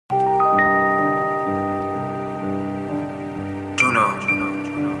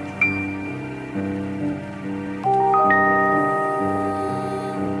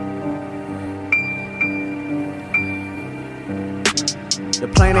The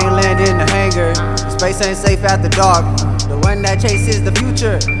plane ain't landing in the hangar. Space ain't safe after dark. The one that chases the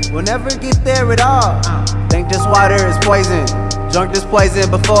future will never get there at all. Think this water is poison. Drunk this poison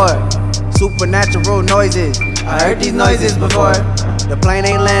before. Supernatural noises. I heard these noises before. The plane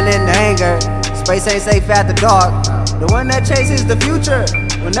ain't landing in the hangar. Space ain't safe after dark. The one that chases the future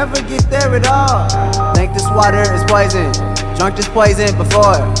will never get there at all. Think this water is poison. Drunk this poison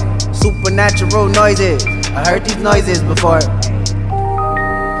before. Supernatural noises. I heard these noises before.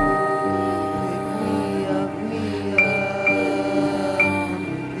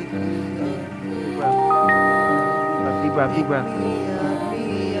 Deep breath.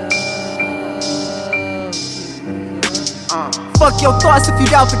 Fuck your thoughts if you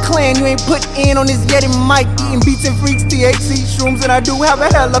doubt the clan. You ain't put in on this yet in mic. Eating beats and freaks, THC, shrooms, and I do have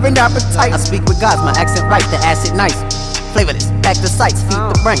a hell of an appetite. I speak with gods, my accent right, the acid nice. Flavorless, back to sights, feed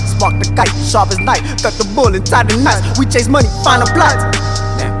the brain, spark the kite, sharp as knife, cut the bull and tie the knots. We chase money, find a plot.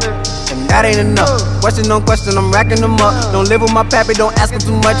 And that ain't enough. Question on question, I'm racking them up. Don't live with my pappy, don't ask for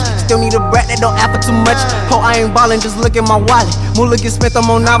too much. Still need a brat that don't ask for too much. Ho, I ain't ballin', just look at my wallet. Moolah get spent, I'm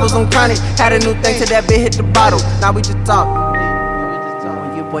on novels, on chronic. Had a new thing till that bitch hit the bottle. Now we just talk.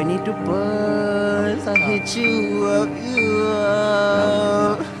 When your boy need to buzz, I hit you up,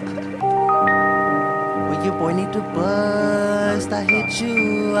 When your boy need to buzz, I hit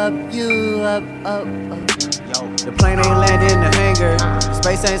you up, The plane ain't landing in the hangar.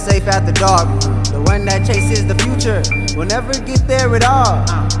 Space ain't safe after dark. The one that chases the future will never get there at all.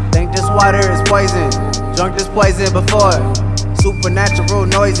 Think this water is poison. Drunk this poison before. Supernatural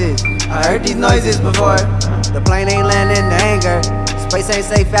noises. I heard these noises before. The plane ain't landing in the hangar. Space ain't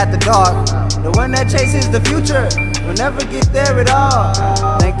safe after dark. The one that chases the future will never get there at all.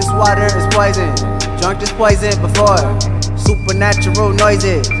 Think this water is poison. Drunk this poison before. Supernatural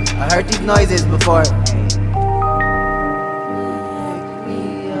noises. I heard these noises before.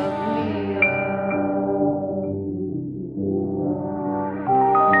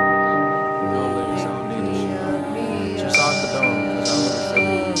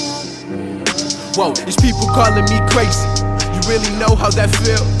 Whoa, these people calling me crazy. You really know how that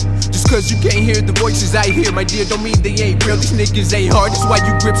feel? Just cause you can't hear the voices I hear, my dear, don't mean they ain't real. These niggas ain't hard, that's why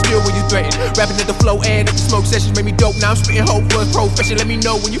you grip still when you threaten. Rapping at the flow and at the smoke sessions made me dope. Now I'm spitting hope for a profession. Let me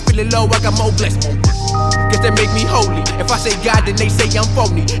know when you feeling low, I got more blessings. Guess that make me holy. If I say God, then they say I'm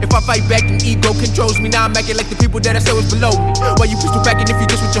phony. If I fight back, then ego controls me. Now I'm acting like the people that I said was below me. Why you pistol packing if you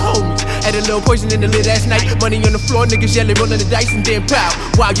just with your homies? Add a little poison in the lid last night. Money on the floor, niggas yelling, rolling the dice, and then pow.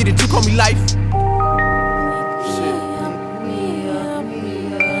 Wow, you done took on me life.